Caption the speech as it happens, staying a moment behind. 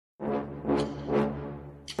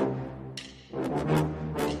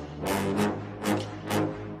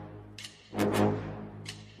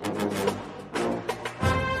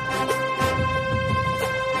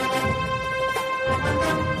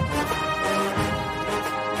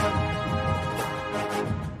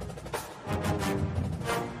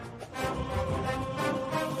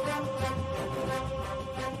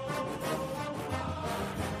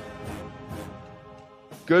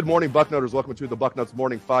Good morning, Bucknutters. Welcome to the Bucknuts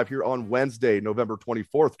Morning 5 here on Wednesday, November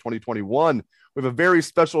 24th, 2021. We have a very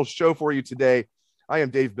special show for you today. I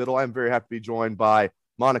am Dave Biddle. I'm very happy to be joined by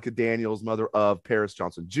Monica Daniels, mother of Paris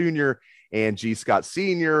Johnson Jr. and G. Scott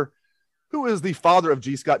Sr., who is the father of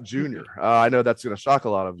G. Scott Jr. I know that's going to shock a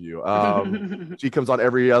lot of you. G comes on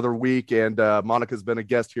every other week, and Monica's been a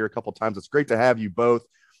guest here a couple times. It's great to have you both,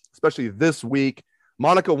 especially this week.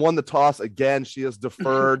 Monica won the toss again. She has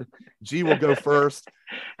deferred. G will go first.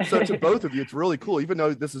 So to both of you, it's really cool. Even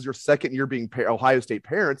though this is your second year being Ohio State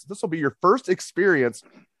parents, this will be your first experience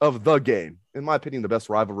of the game. In my opinion, the best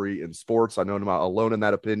rivalry in sports. I know I'm not alone in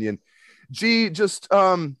that opinion. G, just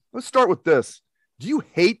let's start with this. Do you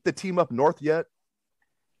hate the team up north yet?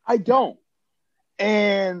 I don't.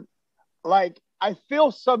 And I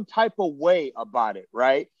feel some type of way about it,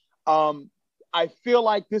 right? I feel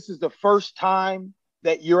like this is the first time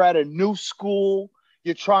that you're at a new school.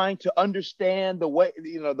 You're trying to understand the way,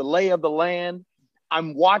 the lay of the land.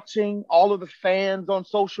 I'm watching all of the fans on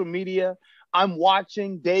social media. I'm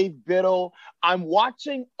watching Dave Biddle. I'm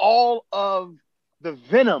watching all of the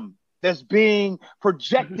venom that's being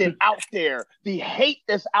projected out there, the hate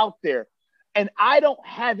that's out there. And I don't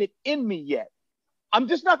have it in me yet. I'm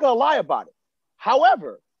just not going to lie about it.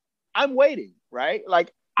 However, I'm waiting, right?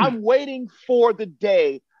 I'm waiting for the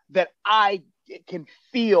day that I can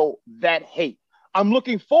feel that hate. I'm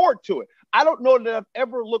looking forward to it. I don't know that I've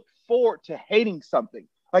ever looked forward to hating something.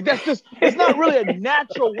 That's just, it's not really a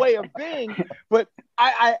natural way of being, but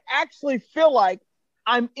I actually feel like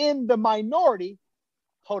I'm in the minority.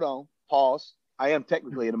 Hold on, pause. I am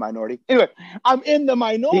technically in the minority. Anyway, I'm in the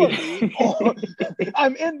minority.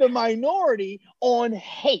 I'm in the minority on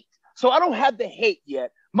hate. So I don't have the hate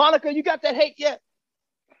yet. Monica, you got that hate yet?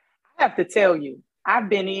 I have to tell you, I've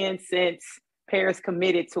been in since Paris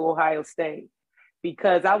committed to Ohio State,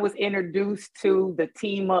 because I was introduced to the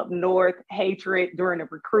team up north hatred during the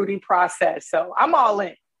recruiting process. So I'm all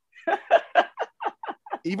in.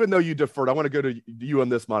 Even though you deferred, I want to go to you on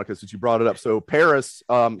this, Monica, since you brought it up. So Paris,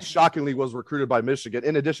 shockingly, was recruited by Michigan,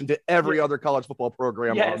 in addition to every other college football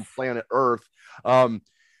program on planet Earth. When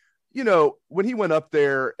he went up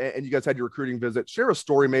there and you guys had your recruiting visit, share a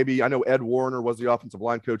story maybe. I know Ed Warner was the offensive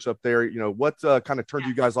line coach up there. What kind of turned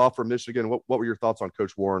you guys off from Michigan? What were your thoughts on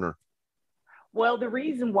Coach Warner? Well, the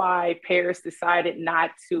reason why Paris decided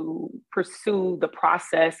not to pursue the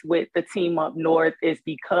process with the team up north is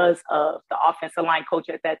because of the offensive line coach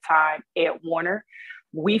at that time, Ed Warner.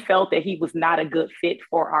 We felt that he was not a good fit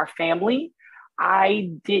for our family.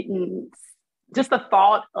 Just the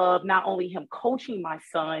thought of not only him coaching my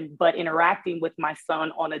son, but interacting with my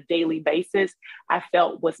son on a daily basis, I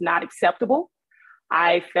felt was not acceptable.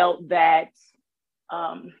 I felt that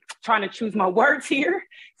trying to choose my words here,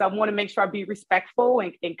 so I want to make sure I be respectful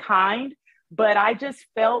and kind, but I just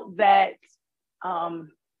felt that,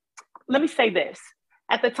 let me say this.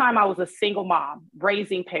 At the time, I was a single mom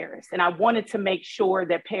raising Paris, and I wanted to make sure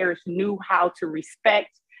that Paris knew how to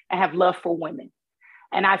respect and have love for women.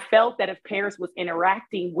 And I felt that if Paris was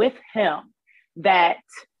interacting with him, that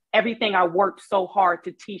everything I worked so hard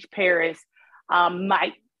to teach Paris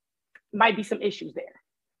might be some issues there.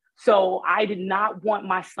 So I did not want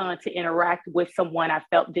my son to interact with someone I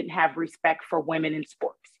felt didn't have respect for women in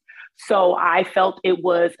sports. So I felt it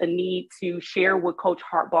was a need to share with Coach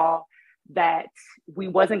Hartbaugh that we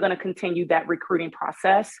wasn't going to continue that recruiting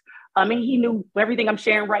process. He knew everything I'm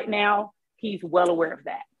sharing right now. He's well aware of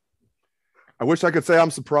that. I wish I could say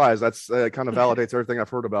I'm surprised. That's kind of validates everything I've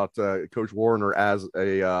heard about Coach Warner as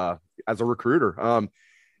a recruiter.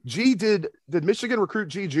 G, did Michigan recruit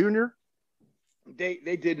G Jr.?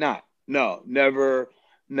 They did not. No, never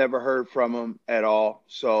heard from him at all.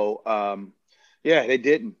 So they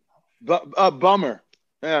didn't. But bummer.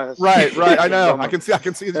 Yeah, right. I know. Bummer. I can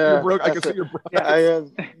see that you're broke. I can see you're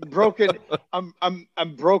broken.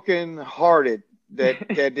 I'm broken hearted that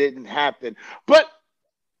didn't happen. But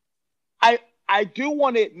I do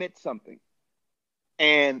want to admit something.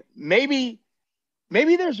 And maybe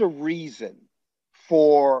there's a reason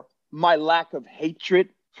for my lack of hatred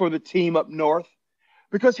for the team up north,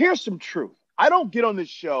 because here's some truth. I don't get on this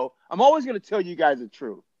show. I'm always going to tell you guys the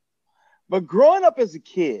truth. But growing up as a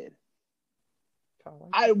kid,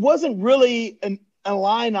 I wasn't really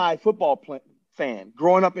Illini football fan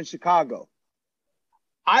growing up in Chicago.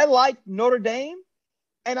 I like Notre Dame,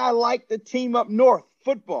 and I like the team up north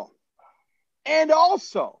football. And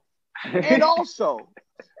also,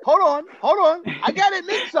 hold on. I got to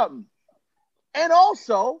admit something. And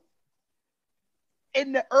also,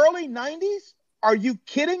 in the early 90s, are you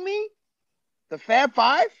kidding me? The Fab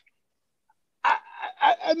Five?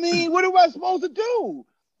 I mean, what am I supposed to do?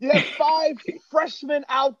 You have 5 freshmen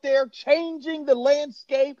out there changing the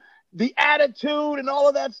landscape, the attitude, and all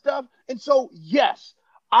of that stuff. And so, yes,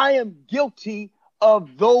 I am guilty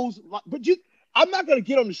of those. But I'm not going to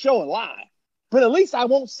get on the show and lie. But at least I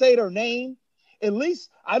won't say their name. At least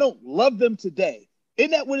I don't love them today.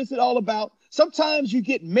 Isn't that what it's all about? Sometimes you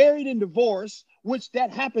get married and divorced, which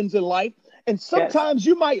that happens in life. And sometimes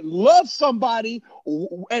you might love somebody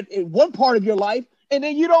at one part of your life, and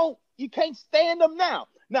then you can't stand them now.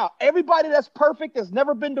 Now, everybody that's perfect, that's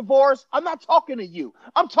never been divorced, I'm not talking to you.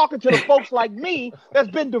 I'm talking to the folks like me that's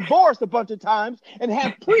been divorced a bunch of times and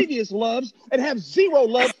have previous loves and have zero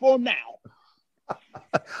love for them now.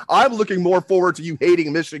 I'm looking more forward to you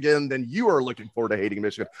hating Michigan than you are looking forward to hating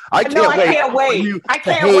Michigan. I can't wait. I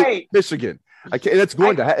can't wait. Michigan. It's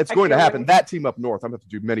going to happen. Wait. That team up north. I'm going to have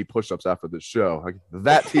to do many push-ups after this show.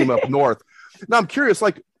 That team up north. Now I'm curious,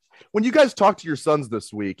 like when you guys talk to your sons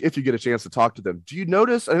this week, if you get a chance to talk to them, do you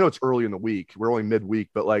notice? I know it's early in the week. We're only midweek,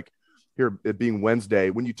 but like here it being Wednesday,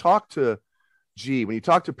 when you talk to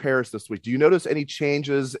Paris this week, do you notice any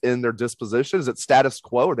changes in their disposition? Is it status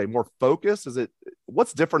quo? Are they more focused?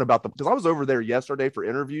 What's different about them? Because I was over there yesterday for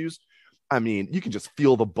interviews. I mean, you can just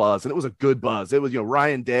feel the buzz, and it was a good buzz. It was,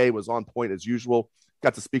 Ryan Day was on point as usual.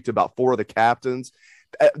 Got to speak to about 4 of the captains.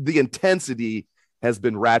 The intensity has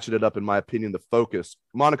been ratcheted up, in my opinion, the focus.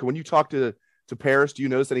 Monica, when you talk to Paris, do you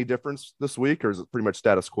notice any difference this week, or is it pretty much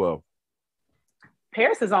status quo?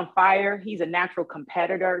 Paris is on fire. He's a natural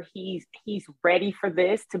competitor. He's ready for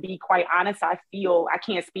this. To be quite honest, I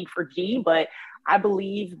can't speak for G, but I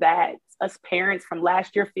believe that us parents from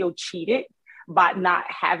last year feel cheated by not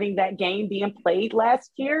having that game being played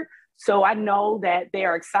last year. So I know that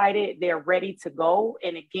they're excited. They're ready to go.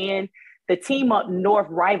 And again, the team up north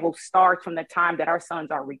rival starts from the time that our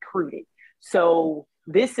sons are recruited. So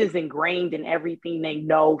this is ingrained in everything they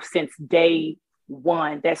know since day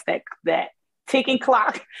one. That's that ticking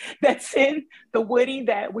clock that's in the Woody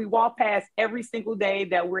that we walk past every single day,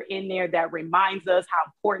 that we're in there, that reminds us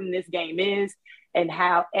how important this game is and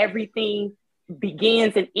how everything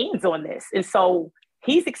begins and ends on this. And so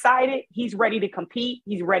he's excited. He's ready to compete.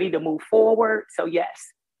 He's ready to move forward. So yes.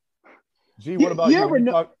 Gee, what about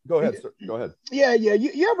you? Go ahead, sir. Go ahead. Yeah.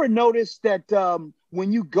 You ever notice that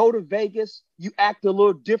when you go to Vegas, you act a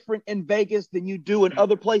little different in Vegas than you do in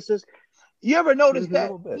other places? You ever notice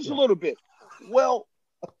that? Just a little bit. Well,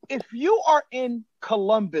 if you are in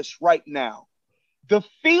Columbus right now, the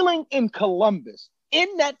feeling in Columbus,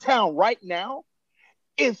 in that town right now,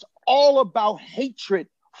 is all about hatred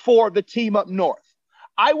for the team up north.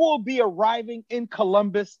 I will be arriving in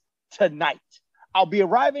Columbus tonight. I'll be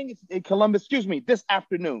arriving in Columbus, this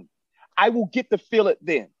afternoon. I will get to feel it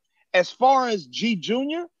then. As far as G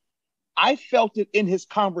Jr., I felt it in his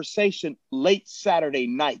conversation late Saturday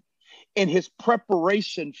night, in his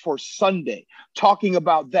preparation for Sunday, talking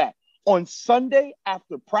about that. On Sunday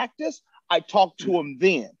after practice, I talked to him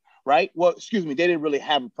then, right? Well, they didn't really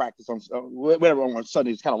have a practice on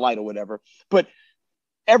Sunday. It's kind of light or whatever. But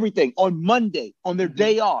everything on Monday, on their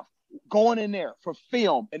day off, going in there for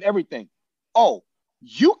film and everything. Oh,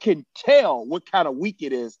 you can tell what kind of week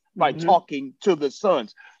it is by talking to the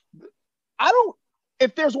sons.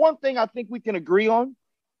 If there's one thing I think we can agree on,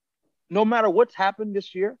 no matter what's happened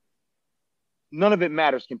this year, none of it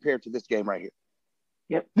matters compared to this game right here.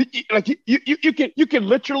 Yep. Like you can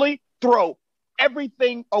literally throw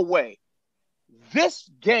everything away. This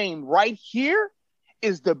game right here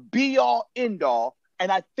is the be all end all.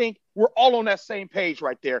 And I think we're all on that same page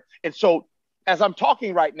right there. And so as I'm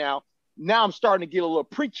talking right now I'm starting to get a little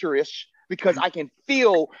preacherish because I can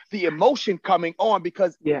feel the emotion coming on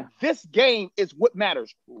because this game is what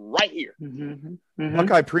matters right here.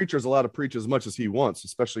 Buckeye Preacher's allowed to preach as much as he wants,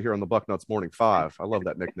 especially here on the Bucknuts Morning 5. I love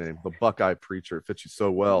that nickname, the Buckeye Preacher. It fits you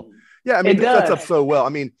so well. Yeah, I mean, it sets up so well. I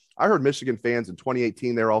mean, I heard Michigan fans in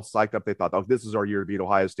 2018, they're all psyched up. They thought, oh, this is our year to beat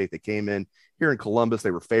Ohio State. They came in here in Columbus.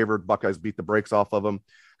 They were favored. Buckeyes beat the brakes off of them.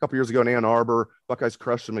 A couple years ago in Ann Arbor, Buckeyes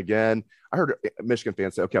crushed them again. I heard Michigan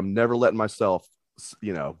fans say, okay, I'm never letting myself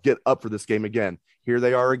get up for this game again. Here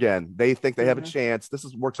they are again. They think they have a chance. This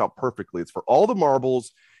works out perfectly. It's for all the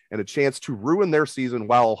marbles and a chance to ruin their season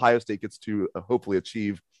while Ohio State gets to hopefully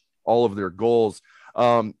achieve all of their goals.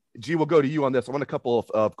 G, we'll go to you on this. I want a couple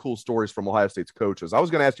of cool stories from Ohio State's coaches. I was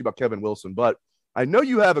going to ask you about Kevin Wilson, but I know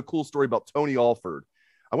you have a cool story about Tony Alford.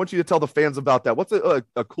 I want you to tell the fans about that. What's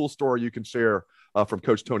a cool story you can share from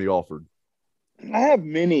Coach Tony Alford? I have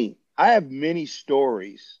many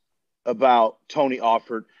stories about Tony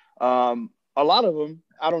Alford. A lot of them,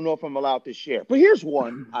 I don't know if I'm allowed to share, but here's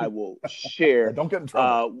one I will share. Don't get in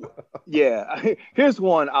trouble. Here's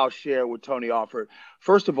one I'll share with Tony Alford.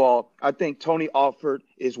 First of all, I think Tony Alford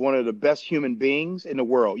is one of the best human beings in the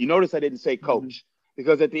world. You notice I didn't say coach,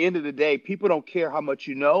 because at the end of the day, people don't care how much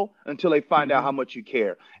you know until they find out how much you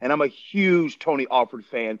care. And I'm a huge Tony Alford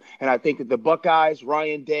fan. And I think that the Buckeyes,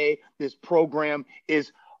 Ryan Day, this program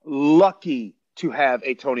is lucky to have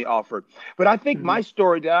a Tony Alford. But I think my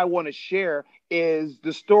story that I want to share is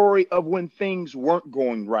the story of when things weren't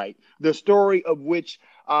going right. The story of which,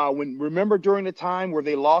 remember during the time where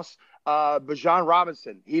they lost Bijan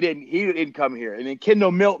Robinson, he didn't come here. And then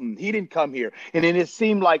Kendall Milton, he didn't come here. And then it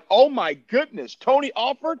seemed like, oh my goodness, Tony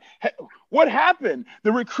Alford, what happened?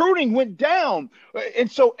 The recruiting went down. And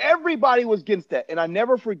so everybody was against that. And I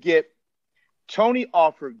never forget, Tony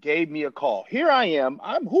Alford gave me a call. Here I am.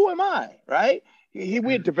 Who am I, right? We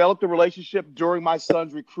had developed a relationship during my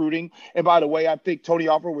son's recruiting. And by the way, I think Tony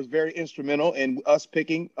Alford was very instrumental in us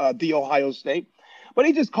picking the Ohio State. But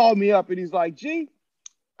he just called me up and he's like, G,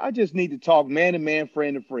 I just need to talk man to man,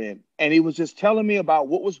 friend to friend. And he was just telling me about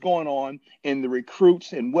what was going on in the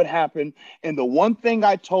recruits and what happened. And the one thing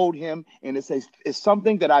I told him, and it's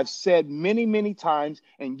something that I've said many, many times,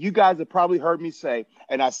 and you guys have probably heard me say,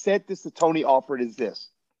 and I said this to Tony Alford, is this.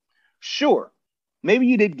 Sure, maybe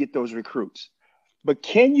you did get those recruits, but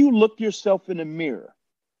can you look yourself in the mirror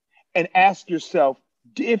and ask yourself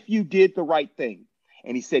if you did the right thing?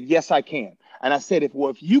 And he said, yes, I can. And I said, if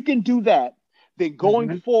you can do that, then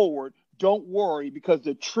going forward, don't worry, because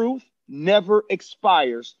the truth never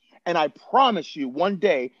expires. And I promise you, one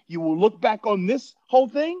day you will look back on this whole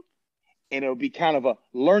thing and it'll be kind of a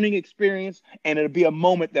learning experience, and it'll be a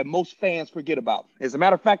moment that most fans forget about. As a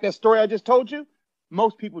matter of fact, that story I just told you,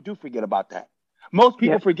 most people do forget about that. Most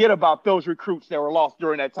people forget about those recruits that were lost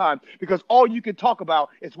during that time, because all you can talk about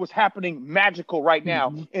is what's happening magical right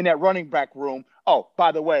now in that running back room. Oh,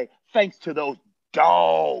 by the way, thanks to those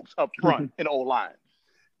dogs up front in O-line.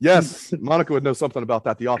 Yes, Monica would know something about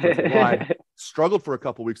that. The offensive line struggled for a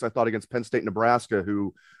couple of weeks, I thought, against Penn State, Nebraska,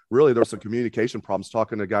 who really there were some communication problems.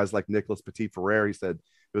 Talking to guys like Nicholas Petit-Ferrer, he said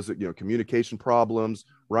it was communication problems.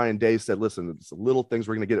 Ryan Day said, listen, it's little things,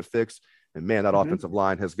 we're going to get it fixed. And man, that offensive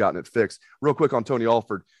line has gotten it fixed. Real quick on Tony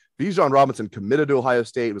Alford, Bijan Robinson committed to Ohio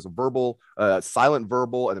State. It was a verbal, silent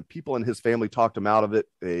verbal, and then people in his family talked him out of it.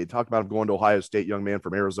 They talked about him going to Ohio State. Young man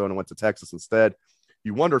from Arizona went to Texas instead.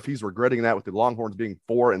 You wonder if he's regretting that, with the Longhorns being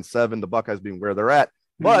 4-7, the Buckeyes being where they're at.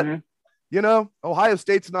 But Ohio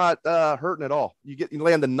State's not hurting at all. You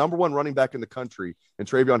land the number one running back in the country in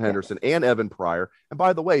Travion Henderson and Evan Pryor. And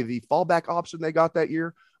by the way, the fallback option they got that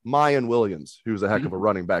year, Mayan Williams, who's a heck of a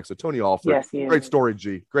running back. So Tony Alford, great story,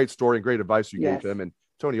 G. Great story and great advice you gave him. And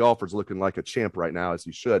Tony Alford's looking like a champ right now, as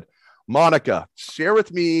he should. Monica, share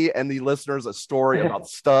with me and the listeners a story about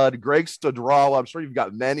stud Greg Studrawa. I'm sure you've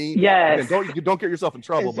got many. Yes. Again, don't get yourself in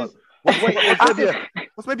trouble, but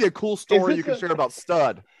what's maybe a cool story you can share about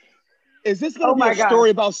stud? Is this going to be a story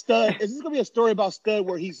about stud? Is this going to be a story about stud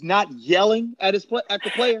where he's not yelling at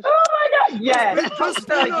the players? Oh my God! Yes.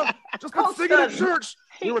 Just been singing in church.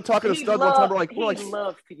 We were talking to Stud one time. He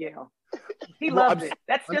loves to yell. He loves it.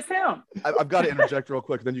 That's just him. I've got to interject real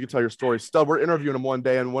quick, then you can tell your story. Stud, we're interviewing him one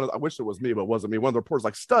day, and I wish it was me, but it wasn't me. One of the reporters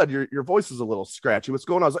like, Stud, your voice is a little scratchy. What's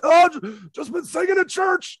going on? I was like, oh, just been singing at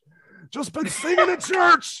church. Just been singing at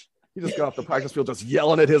church. He just got off the practice field, just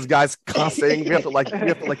yelling at his guys, cussing. We have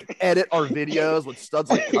to edit our videos with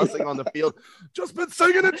Stud's cussing on the field. Just been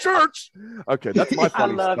singing at church. Okay, that's my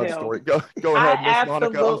funny Stud story. Go ahead, Miss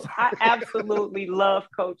Monica. I absolutely love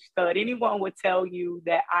Coach Stud. Anyone would tell you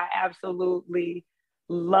that I absolutely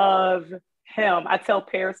love him. I tell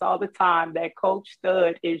Paris all the time that Coach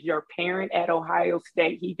Stud is your parent at Ohio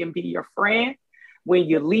State. He can be your friend when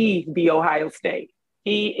you leave the Ohio State.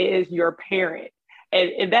 He is your parent.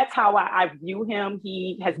 And that's how I view him.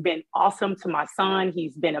 He has been awesome to my son.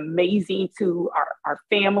 He's been amazing to our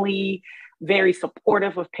family, very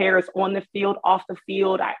supportive of Paris on the field, off the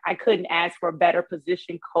field. I couldn't ask for a better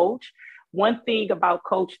position coach. One thing about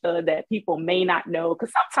Coach Stud that people may not know,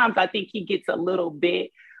 because sometimes I think he gets a little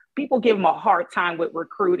bit, people give him a hard time with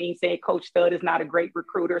recruiting, say Coach Stud is not a great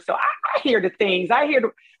recruiter. So I hear the things. I hear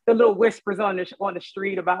the little whispers on the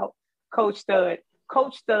street about Coach Stud.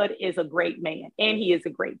 Coach Stud is a great man, and he is a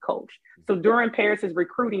great coach. So during Paris's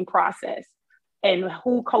recruiting process, And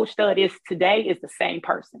who Coach Stud is today is the same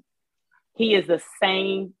person. He is the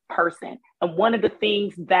same person. And one of the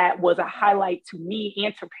things that was a highlight to me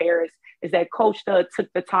and to Paris is that Coach Stud took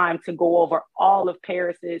the time to go over all of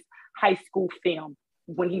Paris's high school film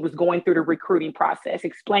when he was going through the recruiting process,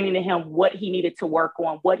 explaining to him what he needed to work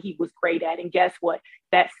on, what he was great at. And guess what?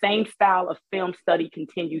 That same style of film study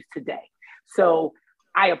continues today. So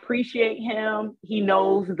I appreciate him. He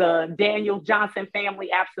knows the Daniel Johnson family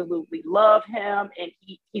absolutely love him. And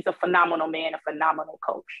he's a phenomenal man, a phenomenal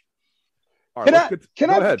coach. All right, can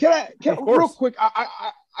I real quick?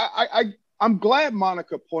 I'm glad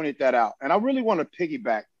Monica pointed that out. And I really want to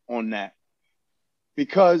piggyback on that,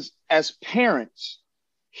 because as parents,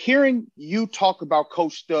 hearing you talk about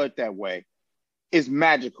Coach Stud that way is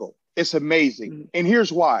magical. It's amazing. Mm-hmm. And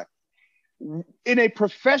here's why. In a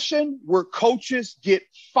profession where coaches get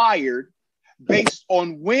fired based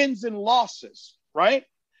on wins and losses, right?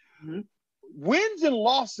 Mm-hmm. Wins and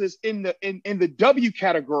losses in the W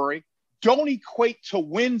category don't equate to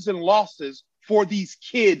wins and losses for these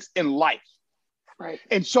kids in life. Right.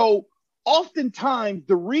 And so oftentimes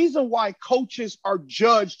the reason why coaches are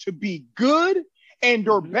judged to be good and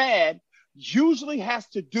or bad usually has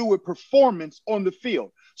to do with performance on the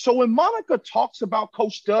field. So when Monica talks about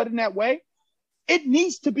Coach Stud in that way, it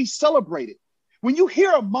needs to be celebrated. When you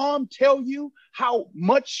hear a mom tell you how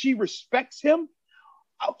much she respects him,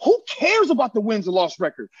 who cares about the wins and loss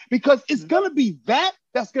record? Because it's going to be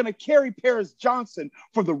that's going to carry Paris Johnson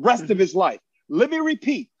for the rest of his life. Let me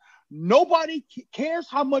repeat. Nobody cares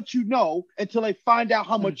how much you know until they find out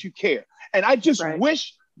how much you care. And I just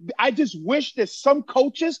wish that some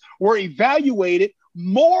coaches were evaluated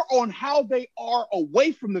more on how they are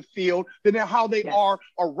away from the field than how they are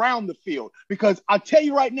around the field. Because I'll tell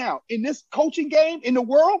you right now, in this coaching game in the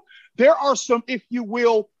world, there are some, if you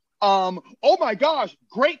will, oh my gosh,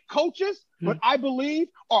 great coaches, but I believe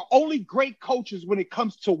are only great coaches when it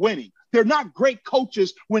comes to winning. They're not great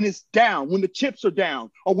coaches when it's down, when the chips are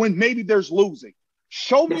down, or when maybe there's losing.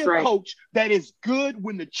 Show me a coach that is good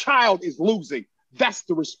when the child is losing. That's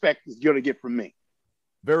the respect you're going to get from me.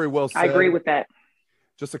 Very well said. I agree with that.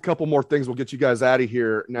 Just a couple more things. We'll get you guys out of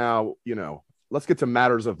here. Now, let's get to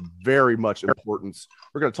matters of very much importance.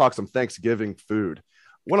 We're going to talk some Thanksgiving food.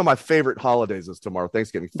 One of my favorite holidays is tomorrow,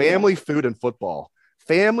 Thanksgiving. Family food and football.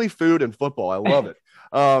 Family food and football. I love it.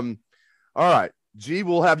 All right. G,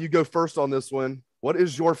 we'll have you go first on this one. What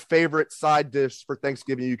is your favorite side dish for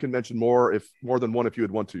Thanksgiving? You can mention more than one if you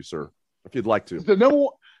would want to, sir, if you'd like to.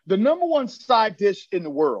 The number one side dish in the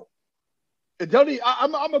world.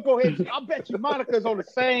 I'm gonna go ahead. I bet you Monica's on the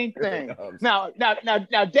same thing. Now,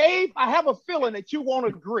 Dave, I have a feeling that you won't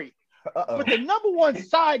agree. But the number one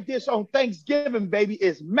side dish on Thanksgiving, baby,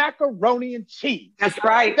 is macaroni and cheese. That's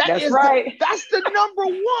right. That's the number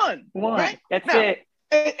one. Right? That's it.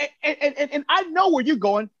 And I know where you're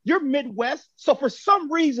going. You're Midwest. So for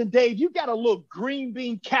some reason, Dave, you got a little green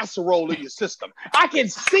bean casserole in your system. I can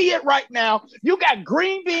see it right now. You got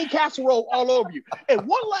green bean casserole all over you. And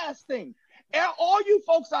one last thing. All you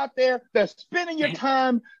folks out there that's spending your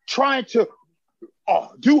time trying to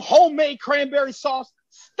do homemade cranberry sauce,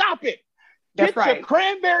 stop it. Get your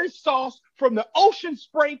cranberry sauce from the Ocean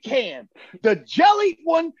Spray can. The jelly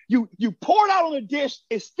one, you pour it out on the dish,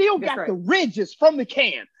 it still got the ridges from the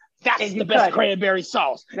can. That's the best cranberry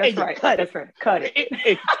sauce. That's right. Cut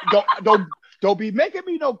it. Don't be making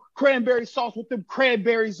me no cranberry sauce with them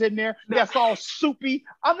cranberries in there. That's all soupy.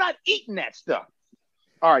 I'm not eating that stuff.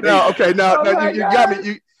 All right. No, okay. No, you got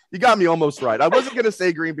me. You got me almost right. I wasn't going to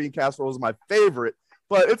say green bean casserole is my favorite,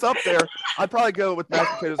 but it's up there. I'd probably go with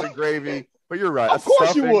mashed potatoes and gravy. But you're right. Of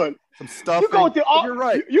course you would. Some stuffing. You're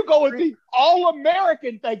right. You go with the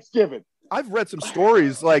all-American Thanksgiving. I've read some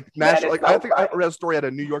stories I think I read a story out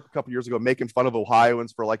of New York a couple years ago making fun of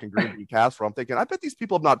Ohioans for liking green bean casserole. I'm thinking, I bet these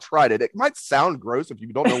people have not tried it. It might sound gross if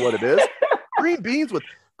you don't know what it is. Green beans with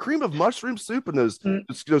cream of mushroom soup and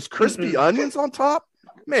those crispy onions on top.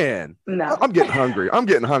 Man, no. I'm getting hungry.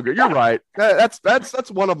 You're right.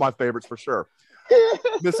 That's one of my favorites for sure.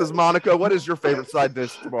 Mrs. Monica, what is your favorite side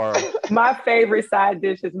dish tomorrow? My favorite side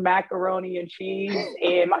dish is macaroni and cheese.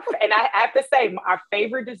 And I have to say, our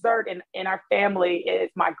favorite dessert in our family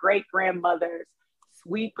is my great-grandmother's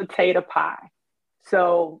sweet potato pie.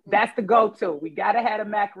 So that's the go-to. We got to have a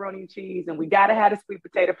macaroni and cheese, and we got to have a sweet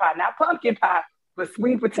potato pie. Not pumpkin pie, but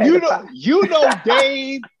sweet potato pie. You know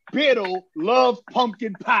Dave Biddle loves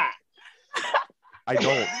pumpkin pie. I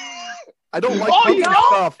don't like pumpkin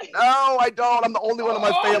stuff. No, I don't. I'm the only one in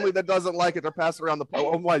my family that doesn't like it. They're passing around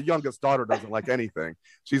my youngest daughter doesn't like anything.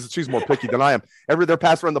 She's more picky than I am. They're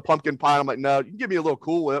passing around the pumpkin pie. I'm like, no, you can give me a little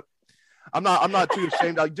Cool Whip. I'm not too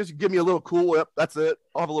ashamed. Just give me a little Cool Whip. That's it.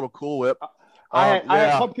 I'll have a little Cool Whip. I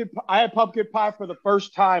had pumpkin pie for the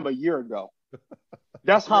first time a year ago.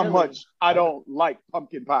 That's how much I don't like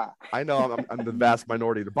pumpkin pie. I know I'm the vast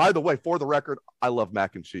minority. By the way, for the record, I love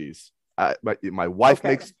mac and cheese. My wife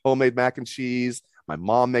makes homemade mac and cheese. My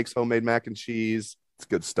mom makes homemade mac and cheese. It's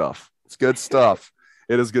good stuff. It's good stuff.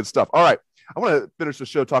 It is good stuff. All right. I want to finish the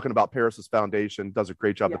show talking about Paris's foundation. Does a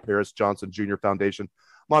great job, the Paris Johnson Jr. Foundation.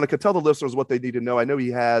 Monica, tell the listeners what they need to know. I know he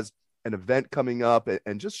has an event coming up,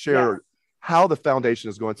 and just share how the foundation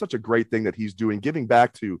is going. Such a great thing that he's doing, giving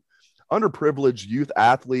back to underprivileged youth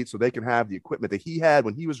athletes so they can have the equipment that he had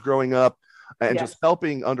when he was growing up, and just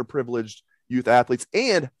helping underprivileged youth athletes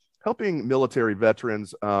and helping military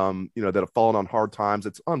veterans, that have fallen on hard times.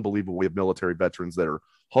 It's unbelievable. We have military veterans that are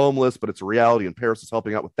homeless, but it's a reality. And Paris is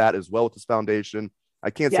helping out with that as well with this foundation.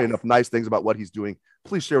 I can't say enough nice things about what he's doing.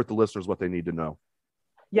 Please share with the listeners what they need to know.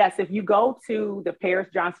 Yes. If you go to the Paris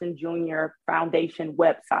Johnson Jr. Foundation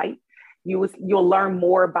website, you'll learn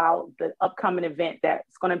more about the upcoming event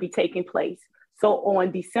that's going to be taking place. So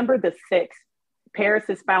on December the 6th,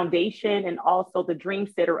 Paris's foundation and also the Dream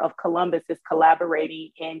Center of Columbus is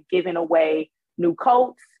collaborating in giving away new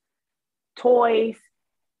coats, toys,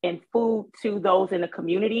 and food to those in the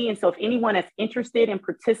community. And so if anyone is interested in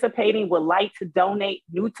participating, would like to donate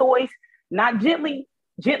new toys, not gently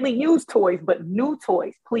used toys, but new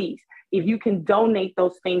toys, please, if you can donate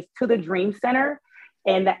those things to the Dream Center.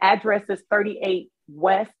 And the address is 38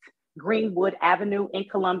 West Greenwood Avenue in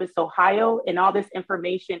Columbus, Ohio. And all this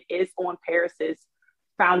information is on Paris's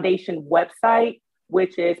foundation website,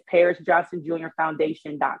 which is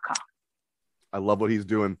parisjohnsonjrfoundation.com. I love what he's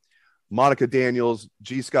doing. Monica Daniels,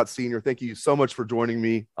 G. Scott Sr., thank you so much for joining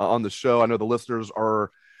me on the show. I know the listeners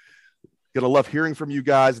are going to love hearing from you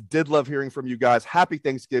guys. Did love hearing from you guys. Happy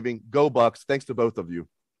Thanksgiving. Go Bucks. Thanks to both of you.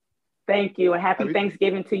 Thank you. And happy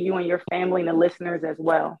Thanksgiving to you and your family and the listeners as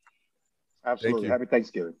well. Absolutely. Happy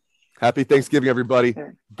Thanksgiving. Happy Thanksgiving, everybody.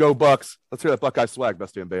 Go Bucks. Let's hear that Buckeye swag.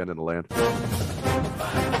 Best damn band in the land.